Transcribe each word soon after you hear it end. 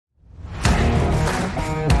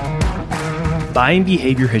Buying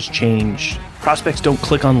behavior has changed. Prospects don't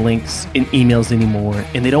click on links in emails anymore,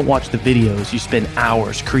 and they don't watch the videos you spend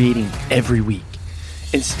hours creating every week.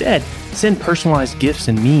 Instead, send personalized gifts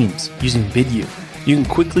and memes using Vidyou. You can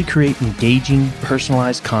quickly create engaging,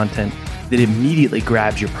 personalized content that immediately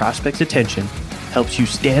grabs your prospect's attention, helps you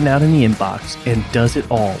stand out in the inbox, and does it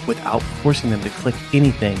all without forcing them to click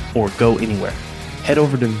anything or go anywhere. Head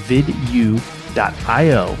over to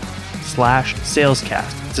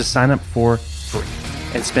vidyou.io/salescast to sign up for free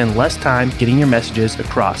and spend less time getting your messages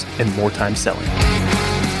across and more time selling.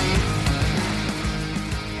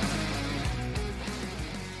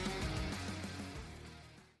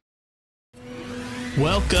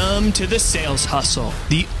 Welcome to the Sales Hustle,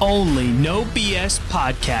 the only no BS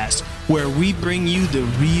podcast where we bring you the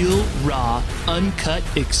real, raw, uncut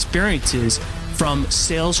experiences from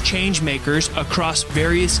sales change makers across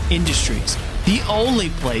various industries. The only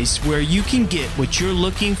place where you can get what you're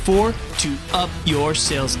looking for to up your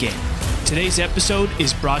sales game. Today's episode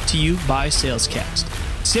is brought to you by Salescast.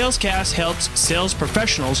 Salescast helps sales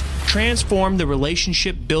professionals transform the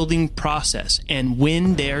relationship building process and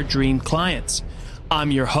win their dream clients.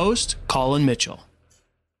 I'm your host, Colin Mitchell.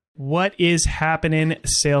 What is happening,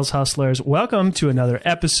 sales hustlers? Welcome to another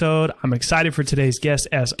episode. I'm excited for today's guest.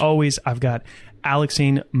 As always, I've got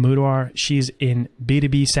Alexine Moudwar. She's in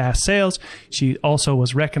B2B SaaS sales. She also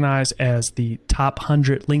was recognized as the top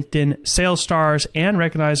 100 LinkedIn sales stars and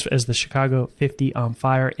recognized as the Chicago 50 on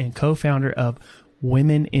Fire and co-founder of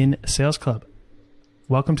Women in Sales Club.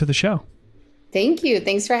 Welcome to the show. Thank you.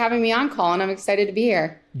 Thanks for having me on, Colin. I'm excited to be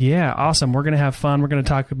here. Yeah, awesome. We're going to have fun. We're going to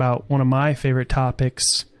talk about one of my favorite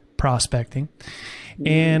topics, prospecting.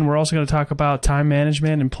 And we're also going to talk about time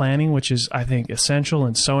management and planning, which is, I think, essential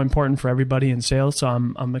and so important for everybody in sales. So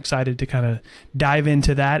I'm excited to kind of dive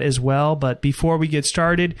into that as well. But before we get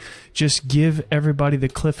started, just give everybody the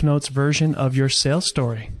Cliff Notes version of your sales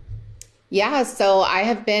story. Yeah, so I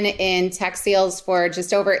have been in tech sales for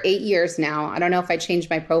just over 8 years now. I don't know if I changed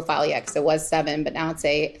my profile yet because it was 7, but now it's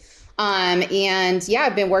 8. And yeah,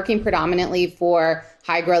 I've been working predominantly for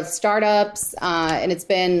high growth startups, and it's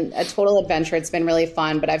been a total adventure. It's been really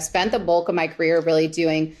fun, but I've spent the bulk of my career really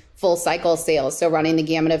doing full cycle sales. So running the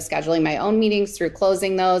gamut of scheduling my own meetings through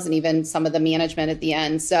closing those and even some of the management at the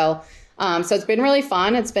end. So it's been really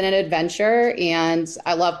fun. It's been an adventure and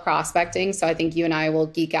I love prospecting. So I think you and I will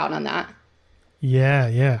geek out on that.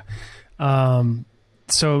 Yeah.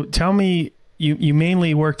 So tell me, you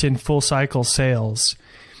mainly worked in full cycle sales.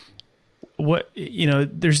 What,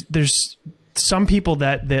 there's some people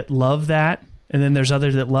that love that, and then there's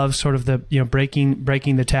others that love sort of the,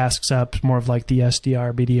 breaking the tasks up, more of like the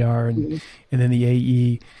SDR, BDR, and then the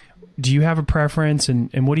AE. Do you have a preference,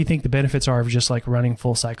 and what do you think the benefits are of just like running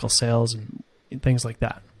full cycle sales and things like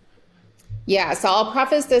that? Yeah, so I'll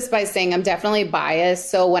preface this by saying I'm definitely biased.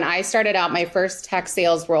 So when I started out my first tech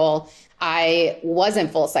sales role, I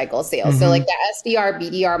wasn't full cycle sales. So like the SDR,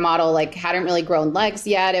 BDR model, like hadn't really grown legs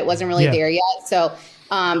yet. It wasn't really there yet. So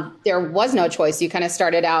there was no choice. You kind of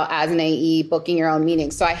started out as an AE booking your own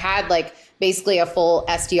meetings. So I had like basically a full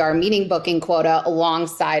SDR meeting booking quota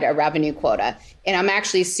alongside a revenue quota. And I'm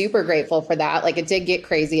actually super grateful for that. Like it did get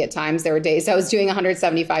crazy at times. There were days I was doing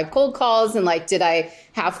 175 cold calls and like, did I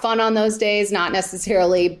have fun on those days? Not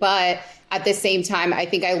necessarily, but at the same time, I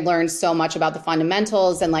think I learned so much about the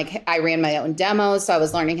fundamentals and like I ran my own demos. So I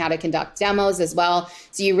was learning how to conduct demos as well.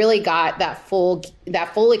 So you really got that full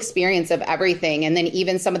experience of everything. And then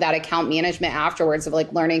even some of that account management afterwards of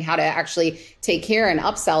like learning how to actually take care and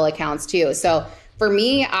upsell accounts too. So for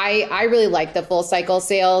me, I really like the full cycle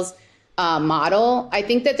sales model. I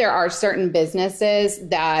think that there are certain businesses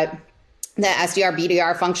that the SDR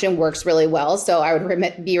BDR function works really well. So I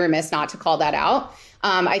would be remiss not to call that out.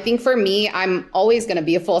 I think for me, I'm always going to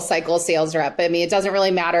be a full cycle sales rep. I mean, it doesn't really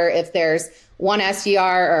matter if there's one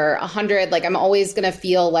SDR or 100, like I'm always going to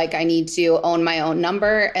feel like I need to own my own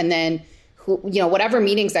number. And then, whatever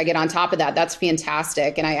meetings I get on top of that, that's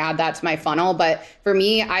fantastic. And I add that to my funnel. But for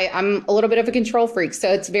me, I'm a little bit of a control freak.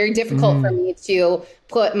 So it's very difficult for me to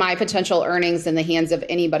put my potential earnings in the hands of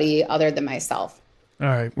anybody other than myself. All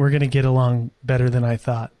right. We're going to get along better than I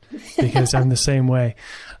thought because I'm the same way.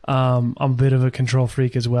 I'm a bit of a control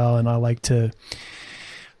freak as well. And I like to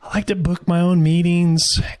book my own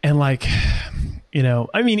meetings and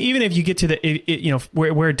even if you get to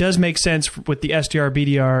where it does make sense with the SDR,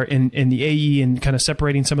 BDR and the AE and kind of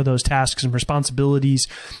separating some of those tasks and responsibilities,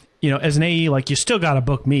 as an AE, like you still got to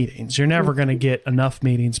book meetings. You're never going to get enough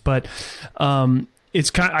meetings, but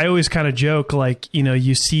I always kind of joke, like,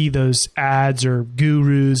 you see those ads or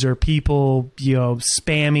gurus or people,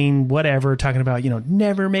 spamming whatever, talking about,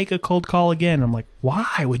 never make a cold call again. I'm like,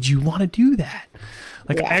 why would you want to do that?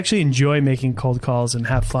 Like, I actually enjoy making cold calls and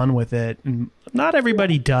have fun with it. And not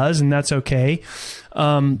everybody does, and that's okay.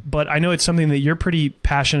 But I know it's something that you're pretty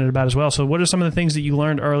passionate about as well. So what are some of the things that you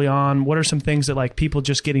learned early on? What are some things that, like, people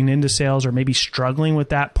just getting into sales or maybe struggling with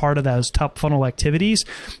that part of those top funnel activities?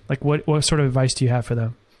 Like, what sort of advice do you have for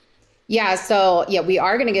them? Yeah. So we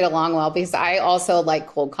are going to get along well because I also like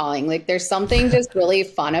cold calling. Like, there's something just really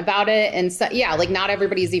fun about it. And so, like, not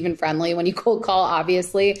everybody's even friendly when you cold call,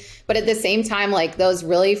 obviously. But at the same time, like, those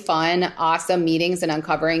really fun, awesome meetings and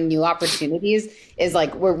uncovering new opportunities is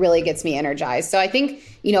like what really gets me energized. So I think,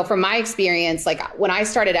 from my experience, like, when I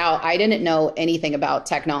started out, I didn't know anything about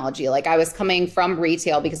technology. Like, I was coming from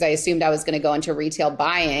retail because I assumed I was going to go into retail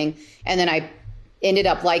buying. And then I ended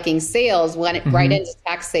up liking sales, went right into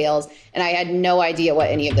tech sales, and I had no idea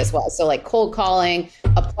what any of this was. So, like, cold calling,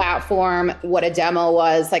 a platform, what a demo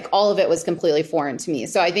was, like, all of it was completely foreign to me.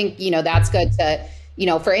 So I think, that's good to,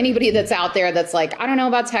 for anybody that's out there that's like, I don't know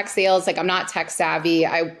about tech sales, like, I'm not tech savvy.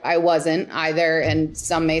 I wasn't either. And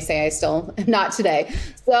some may say I still am not today.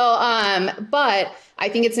 So, but I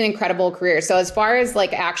think it's an incredible career. So as far as,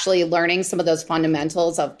 like, actually learning some of those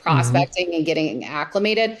fundamentals of prospecting and getting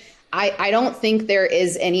acclimated, I don't think there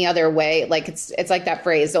is any other way. Like, it's like that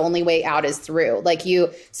phrase, the only way out is through. Like,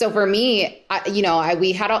 so for me,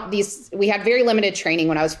 we had very limited training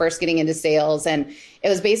when I was first getting into sales, and it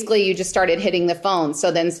was basically, you just started hitting the phone.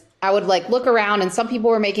 So then I would, like, look around, and some people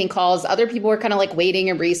were making calls. Other people were kind of, like, waiting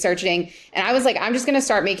and researching. And I was like, I'm just going to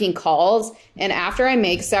start making calls. And after I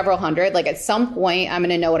make several hundred, like, at some point, I'm going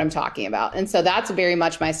to know what I'm talking about. And so that's very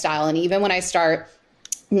much my style. And even when I start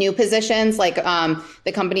new positions, like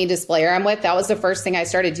the company Displayer I'm with, that was the first thing I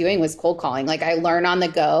started doing was cold calling. Like, I learn on the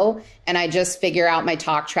go, and I just figure out my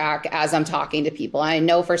talk track as I'm talking to people. I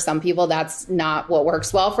know for some people that's not what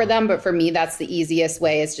works well for them, but for me, that's the easiest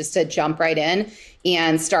way, is just to jump right in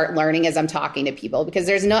and start learning as I'm talking to people. Because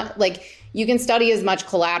there's not, like, you can study as much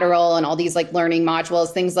collateral and all these, like, learning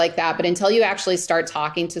modules, things like that, but until you actually start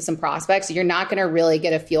talking to some prospects, you're not going to really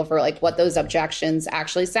get a feel for, like, what those objections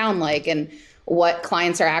actually sound like and what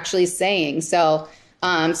clients are actually saying. So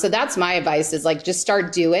that's my advice, is, like, just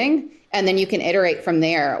start doing, and then you can iterate from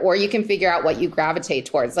there, or you can figure out what you gravitate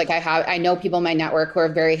towards. Like, I know people in my network who are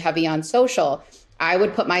very heavy on social. I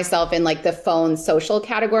would put myself in, like, the phone social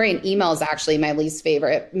category, and email is actually my least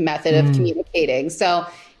favorite method of communicating. So,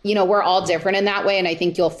 we're all different in that way. And I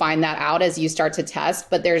think you'll find that out as you start to test,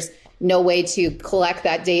 but there's no way to collect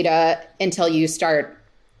that data until you start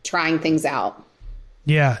trying things out.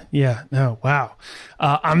 Yeah. No, wow.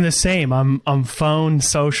 I'm the same. I'm phone,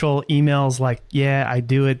 social, emails. Like, yeah, I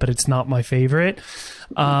do it, but it's not my favorite.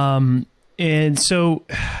 And so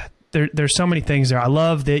there's so many things there. I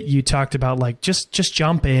love that you talked about, like, just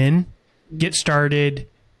jump in, get started.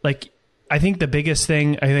 Like, I think the biggest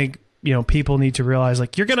thing, people need to realize,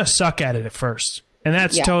 like, you're going to suck at it at first, and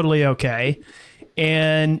that's totally okay.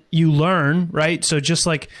 And you learn, right? So just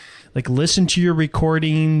like listen to your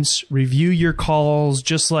recordings, review your calls.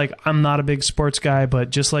 Just like, I'm not a big sports guy,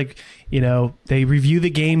 but just like, they review the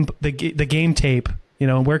game tape,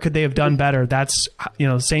 where could they have done better? That's,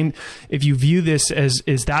 same. If you view this as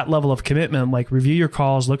that level of commitment, like, review your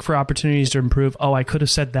calls, look for opportunities to improve. Oh, I could have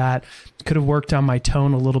said that, could have worked on my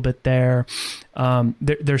tone a little bit there.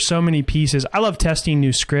 There's so many pieces. I love testing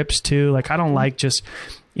new scripts too. Like, I don't like just,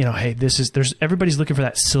 hey, everybody's looking for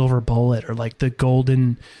that silver bullet or, like, the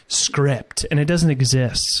golden script, and it doesn't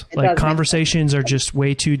exist. Like, conversations are just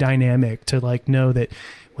way too dynamic to, like, know that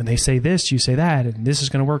when they say this, you say that, and this is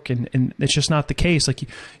going to work. And it's just not the case. Like,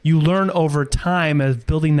 you learn over time of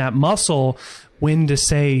building that muscle, when to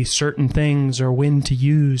say certain things or when to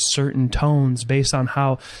use certain tones based on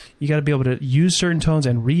how you got to be able to use certain tones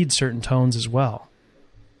and read certain tones as well.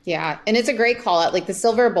 Yeah. And it's a great call out. Like, the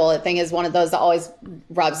silver bullet thing is one of those that always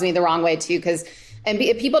rubs me the wrong way too. And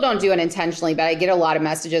people don't do it intentionally, but I get a lot of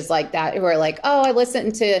messages like that who are like, oh, I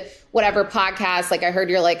listened to whatever podcast. Like, I heard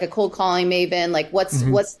you're, like, a cold calling maven. Like, what's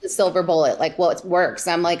the silver bullet? Like, what works?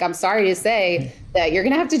 I'm like, I'm sorry to say that you're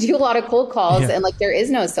going to have to do a lot of cold calls. And, like, there is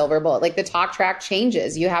no silver bullet. Like, the talk track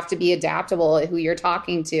changes. You have to be adaptable at who you're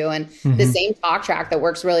talking to. And the same talk track that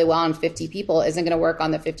works really well on 50 people isn't going to work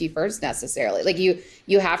on the 51st necessarily. Like,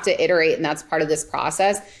 you have to iterate, and that's part of this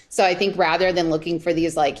process. So I think rather than looking for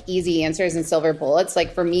these, like, easy answers and silver bullets,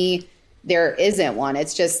 like, for me, there isn't one.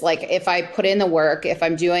 It's just like, if I put in the work, if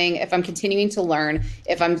I'm continuing to learn,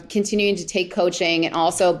 if I'm continuing to take coaching and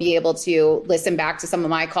also be able to listen back to some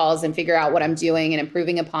of my calls and figure out what I'm doing and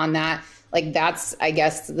improving upon that, like that's, I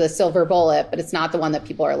guess, the silver bullet, but it's not the one that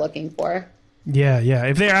people are looking for. Yeah.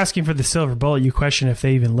 If they're asking for the silver bullet, you question if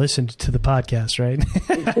they even listened to the podcast, right?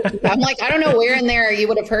 I'm like, I don't know where in there you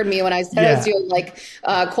would have heard me when I said I was doing like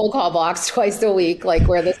cold call blocks twice a week, like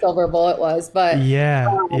where the silver bullet was. But but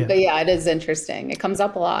yeah, it is interesting. It comes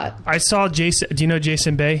up a lot. I saw Jason. Do you know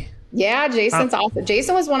Jason Bay? Yeah, Jason's awesome.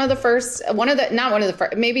 Jason was not one of the first,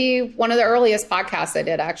 maybe one of the earliest podcasts I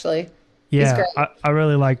did, actually. Yeah, I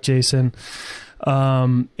really like Jason.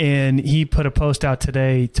 And he put a post out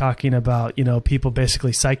today talking about, people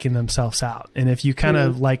basically psyching themselves out. And if you kind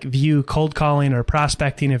of like view cold calling or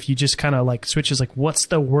prospecting, if you just kind of like switches, like what's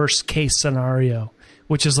the worst case scenario,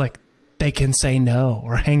 which is like they can say no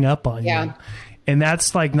or hang up on you. And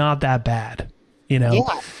that's like not that bad,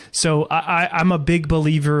 So I'm a big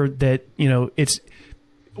believer that, it's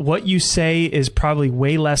what you say is probably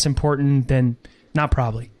way less important than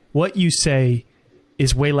what you say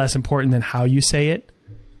is way less important than how you say it.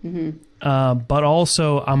 But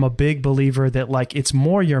also I'm a big believer that like, it's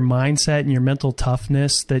more your mindset and your mental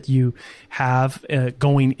toughness that you have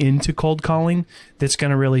going into cold calling that's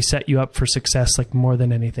going to really set you up for success, like more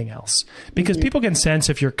than anything else, because people can sense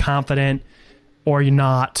if you're confident or you're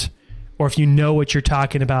not, or if you know what you're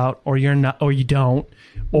talking about, or you're not, or you don't,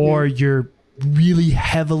 or you're really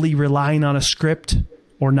heavily relying on a script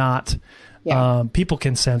or not. People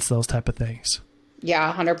can sense those type of things.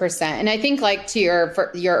 Yeah, 100%. And I think like to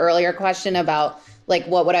your earlier question about like,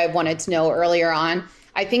 what would I have wanted to know earlier on?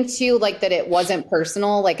 I think too, like that it wasn't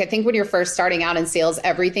personal. Like I think when you're first starting out in sales,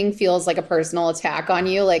 everything feels like a personal attack on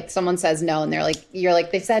you. Like someone says no and you're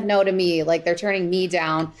like, they said no to me, like they're turning me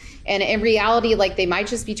down. And in reality, like they might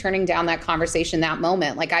just be turning down that conversation, that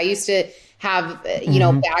moment. Like I used to have,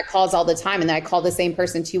 bad calls all the time. And then I called the same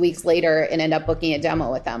person 2 weeks later and end up booking a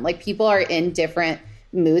demo with them. Like people are in different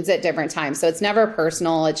moods at different times. So it's never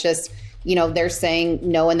personal. It's just, they're saying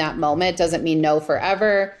no in that moment. It doesn't mean no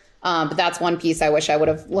forever. But that's one piece I wish I would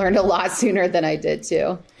have learned a lot sooner than I did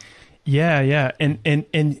too. Yeah. And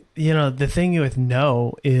the thing with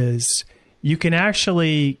no is you can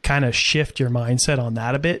actually kind of shift your mindset on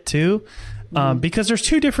that a bit too. Because there's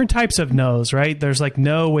two different types of no's, right? There's like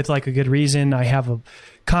no with like a good reason. I have a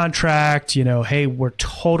contract, hey, we're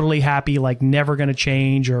totally happy, like never going to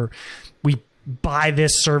change, or we buy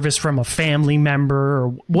this service from a family member or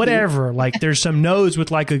whatever. Like there's some no's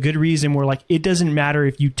with like a good reason where like, it doesn't matter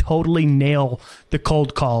if you totally nail the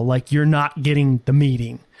cold call, like you're not getting the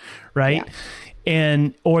meeting. Right. Yeah.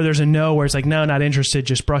 Or there's a no where it's like, no, not interested,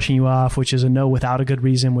 just brushing you off, which is a no without a good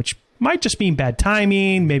reason, which might just mean bad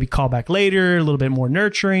timing, maybe call back later, a little bit more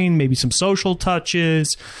nurturing, maybe some social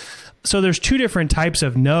touches. So there's two different types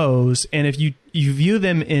of no's. And if you view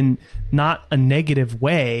them in not a negative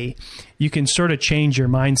way, you can sort of change your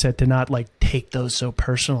mindset to not like take those so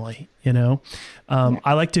personally,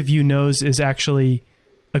 I like to view no's as actually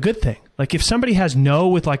a good thing. Like if somebody has no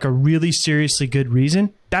with like a really seriously good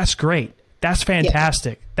reason, that's great. That's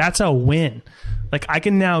fantastic. Yeah. That's a win. Like I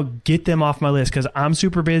can now get them off my list because I'm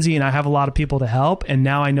super busy and I have a lot of people to help. And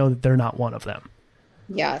now I know that they're not one of them.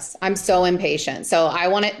 Yes. I'm so impatient. So I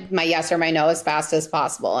want it, my yes or my no as fast as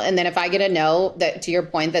possible. And then if I get a no that to your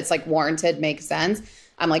point, that's like warranted, makes sense,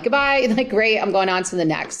 I'm like, goodbye, like, great, I'm going on to the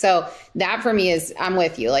next. So that for me is, I'm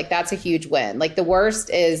with you. Like that's a huge win. Like the worst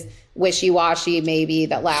is wishy-washy, maybe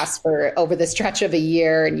that lasts for over the stretch of a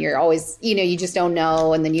year. And you're always, you just don't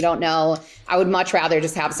know. And then you don't know. I would much rather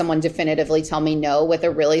just have someone definitively tell me no with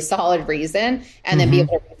a really solid reason and then be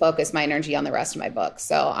able to focus my energy on the rest of my book.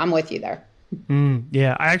 So I'm with you there.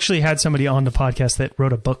 Yeah. I actually had somebody on the podcast that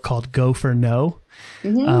wrote a book called Go for No.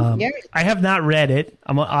 I have not read it.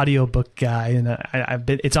 I'm an audiobook guy and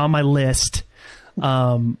it's on my list.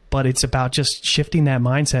 But it's about just shifting that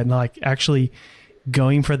mindset and like actually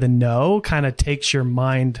going for the no kind of takes your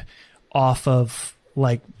mind off of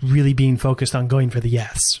like really being focused on going for the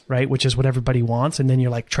yes, right? Which is what everybody wants. And then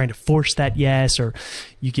you're like trying to force that yes, or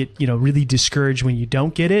you get, really discouraged when you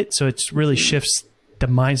don't get it. So it's really shifts the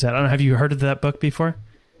mindset. I don't know. Have you heard of that book before?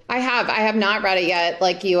 I have not read it yet.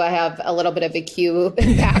 Like you, I have a little bit of a queue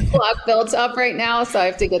backlog built up right now. So I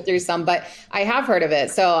have to get through some, but I have heard of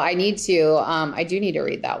it. So I need to, I do need to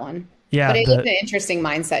read that one. Yeah. But it is an interesting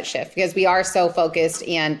mindset shift because we are so focused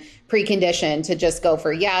and preconditioned to just go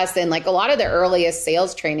for yes. And like a lot of the earliest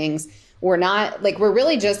sales trainings, we're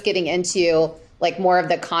really just getting into like more of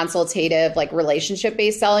the consultative, like relationship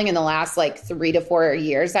based selling in the last like 3 to 4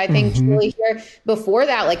 years, I think truly here. Before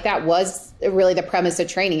that, like that was really the premise of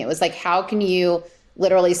training. It was like, how can you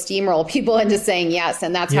literally steamroll people into saying yes.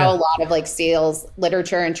 And that's how a lot of like sales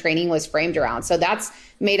literature and training was framed around. So that's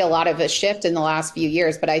made a lot of a shift in the last few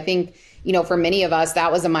years. But I think, you know, for many of us,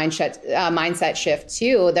 that was a mindset shift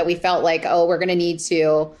too, that we felt like, oh, we're going to need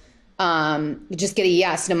to just get a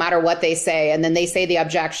yes, no matter what they say. And then they say the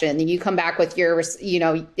objection, and you come back with your, you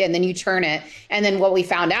know, and then you turn it. And then what we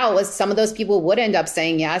found out was some of those people would end up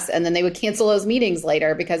saying yes, and then they would cancel those meetings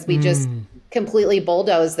later because we just completely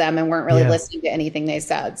bulldozed them and weren't really listening to anything they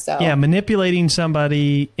said. So manipulating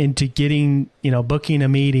somebody into getting, you know, booking a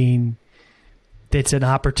meeting that's an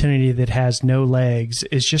opportunity that has no legs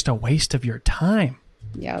is just a waste of your time.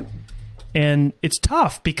 Yeah. And it's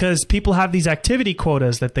tough because people have these activity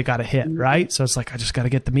quotas that they got to hit, right? So it's like, I just got to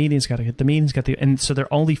get the meetings, and so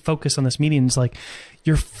they're only focused on this meeting. It's like,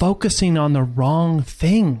 you're focusing on the wrong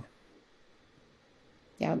thing.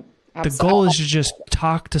 Yeah. The goal is to just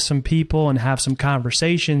talk to some people and have some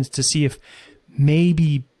conversations to see if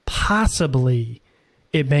maybe possibly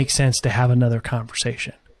it makes sense to have another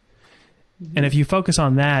conversation. And if you focus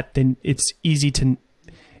on that, then it's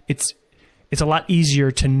a lot easier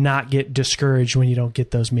to not get discouraged when you don't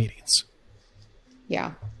get those meetings.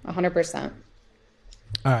 Yeah, 100%.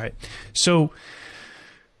 All right. So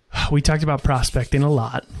we talked about prospecting a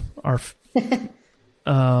lot. I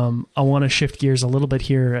want to shift gears a little bit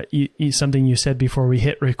here. Something you said before we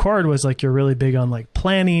hit record was like, you're really big on like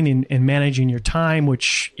planning and managing your time,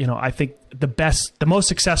 which, you know, I think the most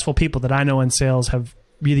successful people that I know in sales have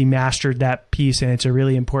really mastered that piece. And it's a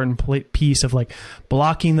really important piece of like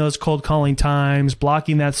blocking those cold calling times,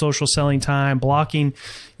 blocking that social selling time, blocking,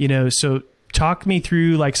 you know, so talk me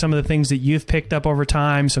through like some of the things that you've picked up over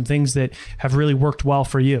time, some things that have really worked well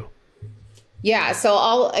for you. Yeah. So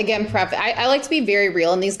I'll again I like to be very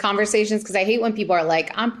real in these conversations because I hate when people are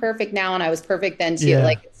like, I'm perfect now and I was perfect then too. Yeah.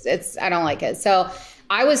 Like it's I don't like it. So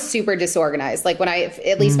I was super disorganized. Like when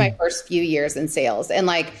at least my first few years in sales, and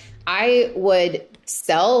like I would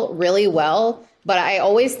sell really well, but I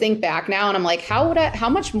always think back now and I'm like, how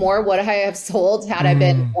much more would I have sold had I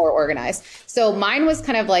been more organized? So mine was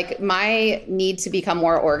kind of like my need to become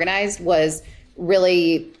more organized was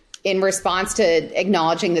really in response to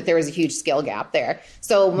acknowledging that there was a huge skill gap there.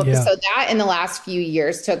 So that in the last few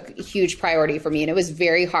years took huge priority for me. And it was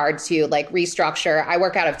very hard to like restructure. I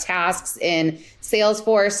work out of tasks in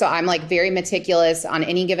Salesforce. So I'm like very meticulous on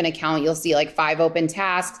any given account. You'll see like 5 open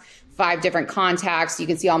tasks, 5 different contacts. You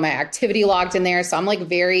can see all my activity logged in there. So I'm like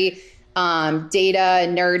very data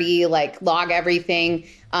nerdy, like log everything.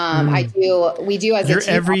 We do as You're a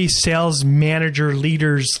team. Every sales manager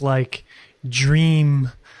leader's like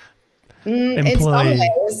dream in some ways.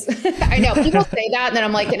 I know people say that, and then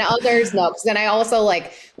I'm like, in others, no, because then I also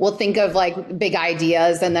like will think of like big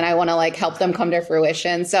ideas, and then I want to like help them come to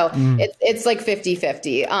fruition. So it's like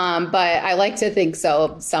 50-50. But I like to think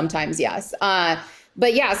so sometimes, yes.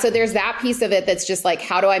 But yeah, so there's that piece of it that's just like,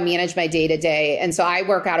 how do I manage my day to day? And so I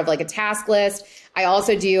work out of like a task list. I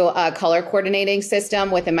also do a color coordinating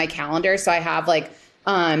system within my calendar. So I have like,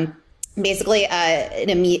 basically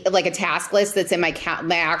like a task list that's in my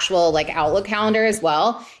actual like Outlook calendar as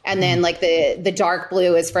well. And then like the dark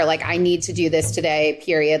blue is for like, I need to do this today,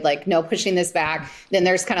 period. Like no pushing this back. Then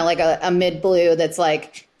there's kind of like a mid blue that's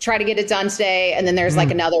like, try to get it done today. And then there's like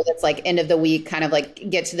another that's like end of the week, kind of like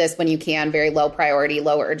get to this when you can, very low priority,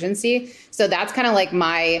 low urgency. So that's kind of like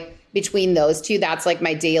between those two, that's like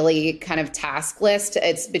my daily kind of task list.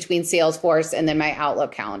 It's between Salesforce and then my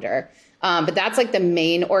Outlook calendar. But that's like the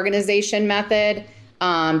main organization method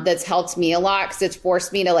that's helped me a lot because it's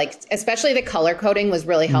forced me to like, especially the color coding was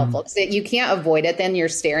really helpful because you can't avoid it. Then you're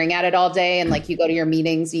staring at it all day and like you go to your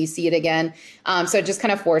meetings, you see it again. So it just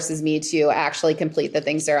kind of forces me to actually complete the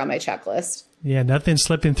things that are on my checklist. Yeah, nothing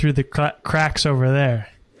slipping through the cracks over there.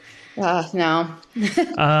 No.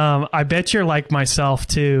 I bet you're like myself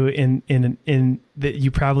too in that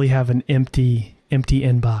you probably have an empty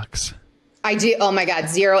inbox. I do. Oh my God.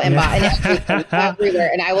 Zero inbox everywhere.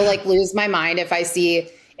 And I will like lose my mind if I see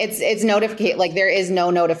it's notification. Like there is no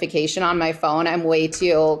notification on my phone. I'm way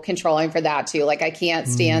too controlling for that too. Like I can't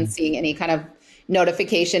stand seeing any kind of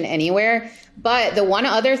notification anywhere. But the one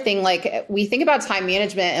other thing, like we think about time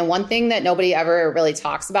management, and one thing that nobody ever really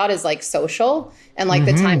talks about is like social and like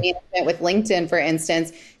the time management with LinkedIn, for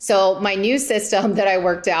instance. So my new system that I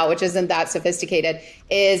worked out, which isn't that sophisticated,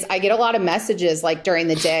 is I get a lot of messages like during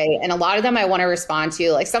the day, and a lot of them I want to respond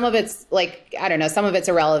to. Like some of it's like, I don't know, some of it's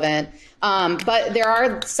irrelevant. But there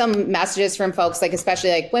are some messages from folks, like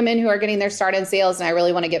especially like women who are getting their start in sales, and I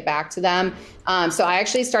really want to get back to them. So I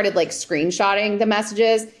actually started like screenshotting the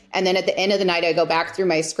messages. And then at the end of the night, I go back through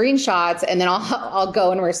my screenshots, and then I'll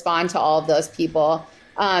go and respond to all of those people.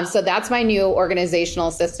 So that's my new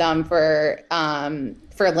organizational system for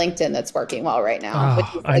LinkedIn that's working well right now.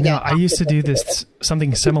 Oh, I know. I used to do this,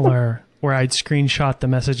 something similar where I'd screenshot the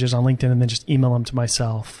messages on LinkedIn and then just email them to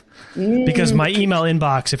myself. Because my email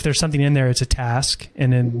inbox, if there's something in there, it's a task.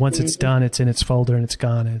 And then once it's done, it's in its folder and it's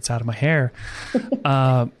gone and it's out of my hair.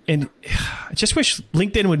 And I just wish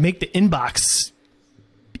LinkedIn would make the inbox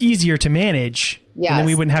easier to manage. Yes. And then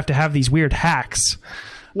we wouldn't have to have these weird hacks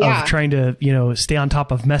of trying to, stay on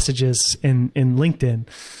top of messages in LinkedIn.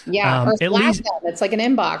 Yeah. Or flag them. It's like an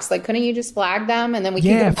inbox. Like, couldn't you just flag them and then we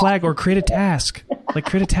can flag or create a task.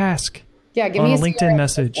 Create a task. Yeah. Give on me a LinkedIn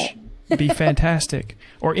message. It'd be fantastic.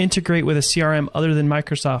 Or integrate with a CRM other than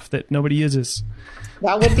Microsoft that nobody uses.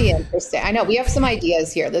 That would be interesting. I know we have some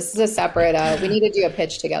ideas here. This is a separate, we need to do a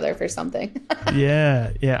pitch together for something.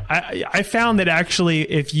 Yeah. I found that actually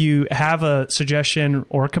if you have a suggestion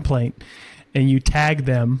or a complaint and you tag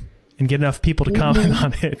them and get enough people to comment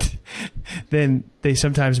on it, then they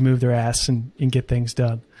sometimes move their ass and get things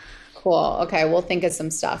done. Cool. Okay. We'll think of some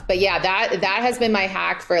stuff. But yeah, that has been my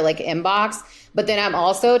hack for like inbox. But then I'm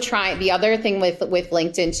also trying, the other thing with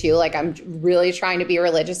LinkedIn too, like I'm really trying to be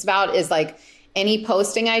religious about is like any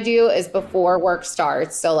posting I do is before work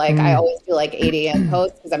starts. So like I always do like 8 a.m.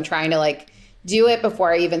 posts because I'm trying to like do it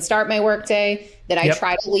before I even start my work day. Then I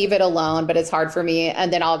try to leave it alone, but it's hard for me.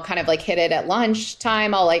 And then I'll kind of like hit it at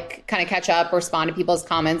lunchtime. I'll like kind of catch up, respond to people's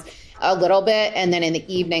comments a little bit. And then in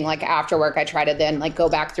the evening, like after work, I try to then like go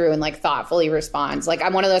back through and like thoughtfully respond. Like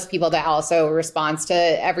I'm one of those people that also responds to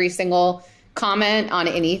every single comment on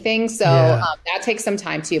anything. So that takes some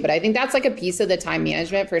time too. But I think that's like a piece of the time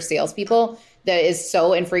management for salespeople that is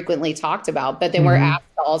so infrequently talked about. But then we're asked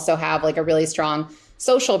to also have like a really strong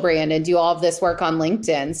social brand and do all of this work on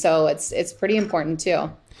LinkedIn. So it's pretty important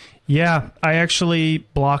too. Yeah, I actually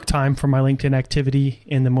block time for my LinkedIn activity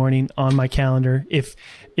in the morning on my calendar. If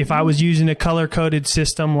I was using a color-coded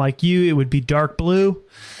system like you, it would be dark blue.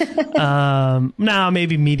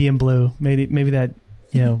 Maybe medium blue. Maybe that,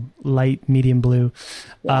 light medium blue.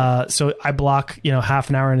 So I block, half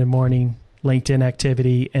an hour in the morning LinkedIn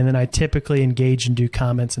activity, and then I typically engage and do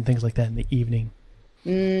comments and things like that in the evening.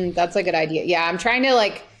 That's a good idea. Yeah, I'm trying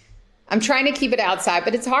to keep it outside,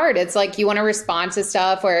 but it's hard. It's like you want to respond to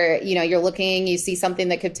stuff where, you're looking, you see something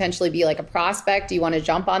that could potentially be like a prospect. You want to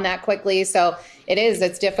jump on that quickly. So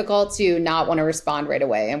it's difficult to not want to respond right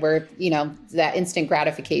away. And we're, that instant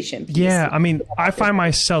gratification piece. Yeah. I mean, I find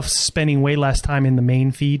myself spending way less time in the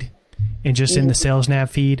main feed and just in the sales nav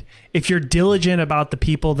feed. If you're diligent about the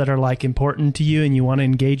people that are like important to you and you want to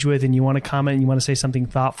engage with and you want to comment and you want to say something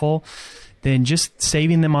thoughtful, then just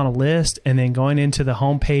saving them on a list and then going into the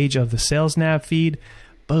homepage of the sales nav feed,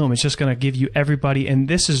 boom, it's just going to give you everybody. And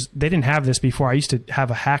they didn't have this before. I used to have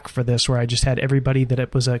a hack for this where I just had everybody that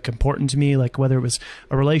it was important to me, like whether it was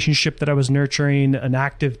a relationship that I was nurturing, an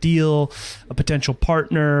active deal, a potential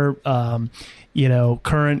partner,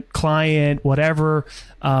 current client, whatever.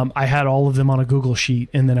 I had all of them on a Google sheet,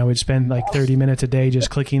 and then I would spend like 30 minutes a day just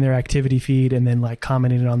clicking their activity feed and then like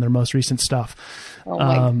commenting on their most recent stuff.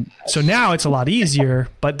 So now it's a lot easier,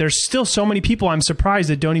 but there's still so many people I'm surprised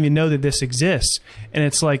that don't even know that this exists. And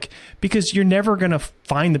it's like, because you're never going to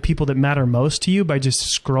find the people that matter most to you by just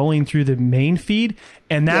scrolling through the main feed.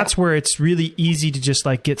 And that's where it's really easy to just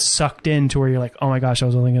like get sucked into where you're like, oh my gosh, I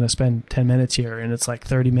was only going to spend 10 minutes here. And it's like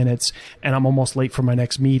 30 minutes and I'm almost late for my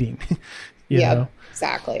next meeting. you know?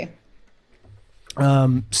 Exactly.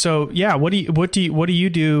 So yeah, what do you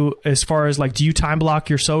do as far as like, do you time block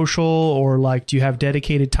your social or like, do you have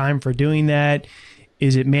dedicated time for doing that?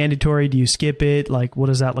 Is it mandatory? Do you skip it? Like, what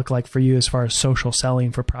does that look like for you as far as social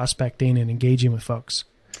selling for prospecting and engaging with folks?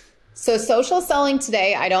 So social selling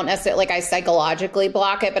today, I don't necessarily, like I psychologically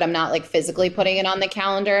block it, but I'm not like physically putting it on the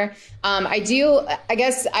calendar. I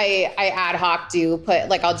guess I ad hoc do put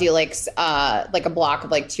like, I'll do like a block of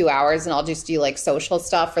like 2 hours and I'll just do like social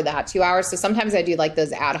stuff for that 2 hours. So sometimes I do like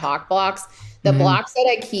those ad hoc blocks. The blocks that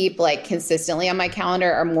I keep like consistently on my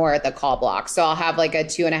calendar are more the call blocks. So I'll have like a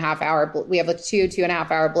 2.5 hour, we have a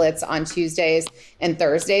 2.5 hour blitz on Tuesdays and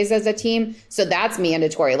Thursdays as a team. So that's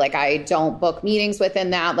mandatory. Like I don't book meetings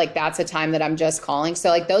within that. Like that's a time that I'm just calling. So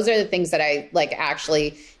like those are the things that I like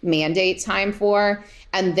actually mandate time for.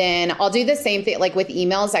 And then I'll do the same thing, like with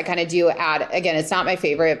emails, I kind of do again, it's not my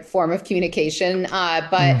favorite form of communication,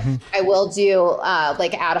 but I will do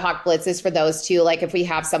like ad hoc blitzes for those too. Like if we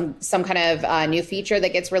have some kind of new feature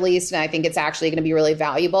that gets released and I think it's actually going to be really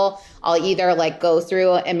valuable, I'll either like go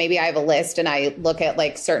through and maybe I have a list and I look at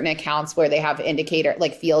like certain accounts where they have indicator,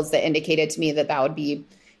 like fields that indicated to me that would be,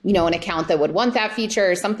 an account that would want that feature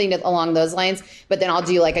or something along those lines. But then I'll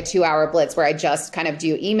do like a 2-hour blitz where I just kind of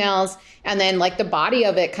do emails, and then like the body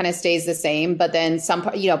of it kind of stays the same. But then some,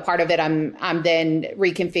 part of it I'm then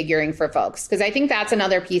reconfiguring for folks. Cause I think that's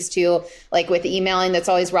another piece too, like with emailing, that's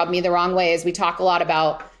always rubbed me the wrong way, is we talk a lot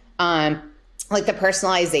about, like the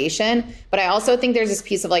personalization, but I also think there's this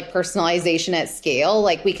piece of like personalization at scale.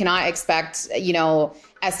 Like we cannot expect,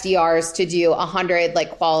 SDRs to do 100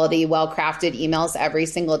 like quality, well-crafted emails every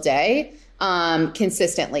single day,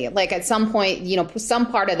 consistently. Like at some point, some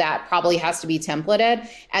part of that probably has to be templated.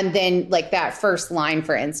 And then like that first line,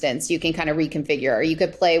 for instance, you can kind of reconfigure, or you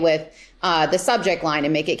could play with the subject line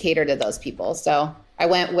and make it cater to those people. So I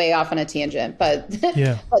went way off on a tangent, but,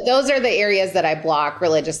 yeah. But those are the areas that I block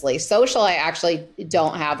religiously. Social, I actually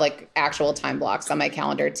don't have like actual time blocks on my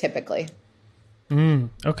calendar typically.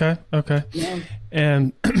 Okay. Yeah.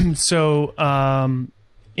 And so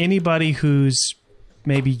anybody who's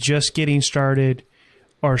maybe just getting started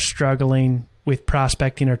or struggling with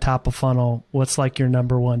prospecting or top of funnel, what's like your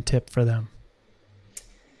number one tip for them?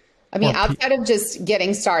 I mean, outside of just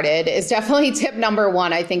getting started is definitely tip number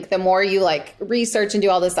one. I think the more you like research and do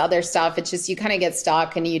all this other stuff, it's just, you kind of get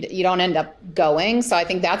stuck and you don't end up going. So I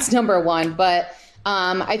think that's number one. But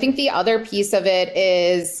I think the other piece of it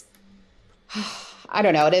is, I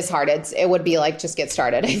don't know, it is hard. It would be like, just get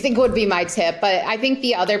started, I think would be my tip. But I think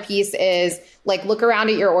the other piece is like, look around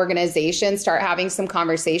at your organization, start having some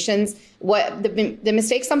conversations. What the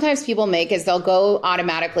mistake sometimes people make is they'll go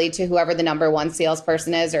automatically to whoever the number one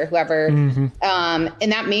salesperson is, or whoever, and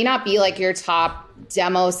that may not be like your top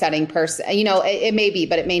demo setting person. It may be,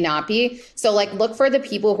 but it may not be. So like, look for the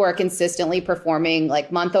people who are consistently performing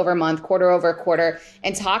like month over month, quarter over quarter,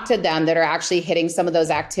 and talk to them that are actually hitting some of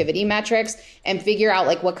those activity metrics, and figure out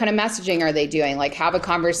like what kind of messaging are they doing? Like have a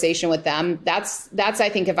conversation with them. That's I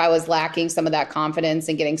think if I was lacking some of that confidence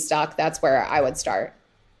and getting stuck, that's where I would start.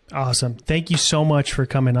 Awesome. Thank you so much for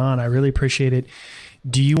coming on. I really appreciate it.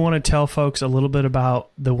 Do you want to tell folks a little bit about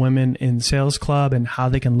the Women in Sales Club and how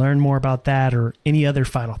they can learn more about that, or any other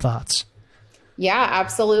final thoughts? Yeah,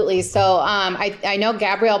 absolutely. So I know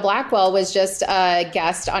Gabrielle Blackwell was just a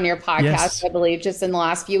guest on your podcast, yes. I believe, just in the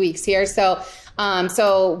last few weeks here. So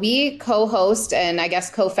we co-host and I guess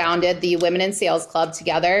co-founded the Women in Sales Club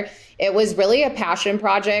together. It was really a passion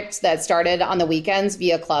project that started on the weekends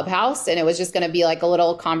via Clubhouse. And it was just going to be like a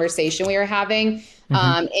little conversation we were having.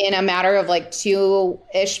 In a matter of like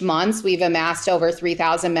 2-ish months, we've amassed over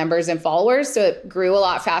 3,000 members and followers. So it grew a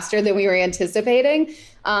lot faster than we were anticipating.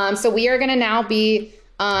 So we are going to now be,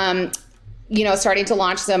 starting to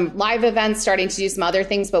launch some live events, starting to do some other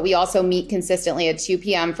things, but we also meet consistently at 2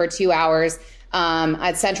 p.m. for 2 hours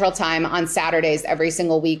at Central Time on Saturdays every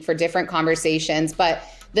single week for different conversations. But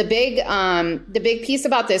the big piece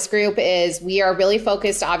about this group is we are really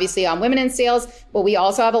focused obviously on women in sales, but we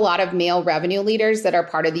also have a lot of male revenue leaders that are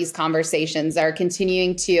part of these conversations that are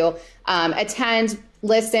continuing to attend,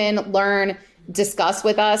 listen, learn, discuss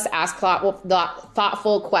with us, ask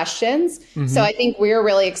thoughtful questions. So I think we're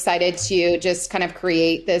really excited to just kind of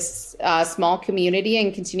create this small community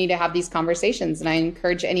and continue to have these conversations. And I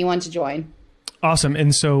encourage anyone to join. Awesome.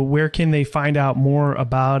 And so where can they find out more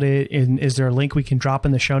about it? And is there a link we can drop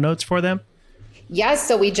in the show notes for them? Yes.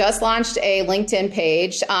 So we just launched a LinkedIn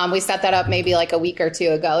page. We set that up maybe like a week or two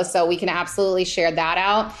ago. So we can absolutely share that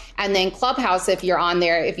out. And then Clubhouse, if you're on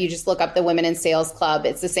there, if you just look up the Women in Sales Club,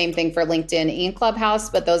 it's the same thing for LinkedIn and Clubhouse.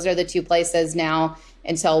 But those are the two places now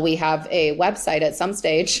until we have a website at some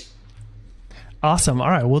stage. Awesome. All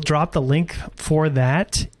right. We'll drop the link for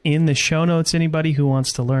that in the show notes. Anybody who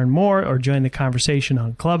wants to learn more or join the conversation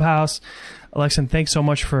on Clubhouse. Alexa, thanks so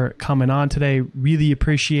much for coming on today. Really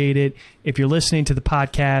appreciate it. If you're listening to the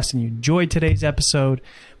podcast and you enjoyed today's episode,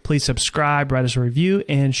 please subscribe, write us a review,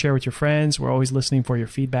 and share with your friends. We're always listening for your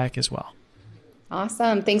feedback as well.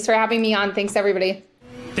 Awesome. Thanks for having me on. Thanks, everybody.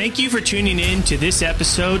 Thank you for tuning in to this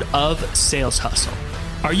episode of Sales Hustle.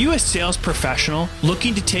 Are you a sales professional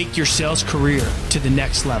looking to take your sales career to the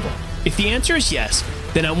next level? If the answer is yes,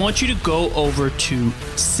 then I want you to go over to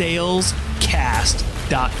salescast.co.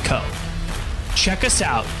 Check us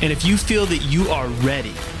out, and if you feel that you are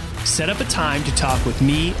ready, set up a time to talk with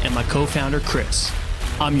me and my co-founder, Chris.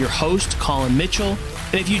 I'm your host, Colin Mitchell,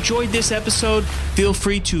 and if you enjoyed this episode, feel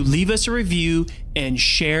free to leave us a review and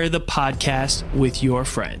share the podcast with your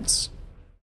friends.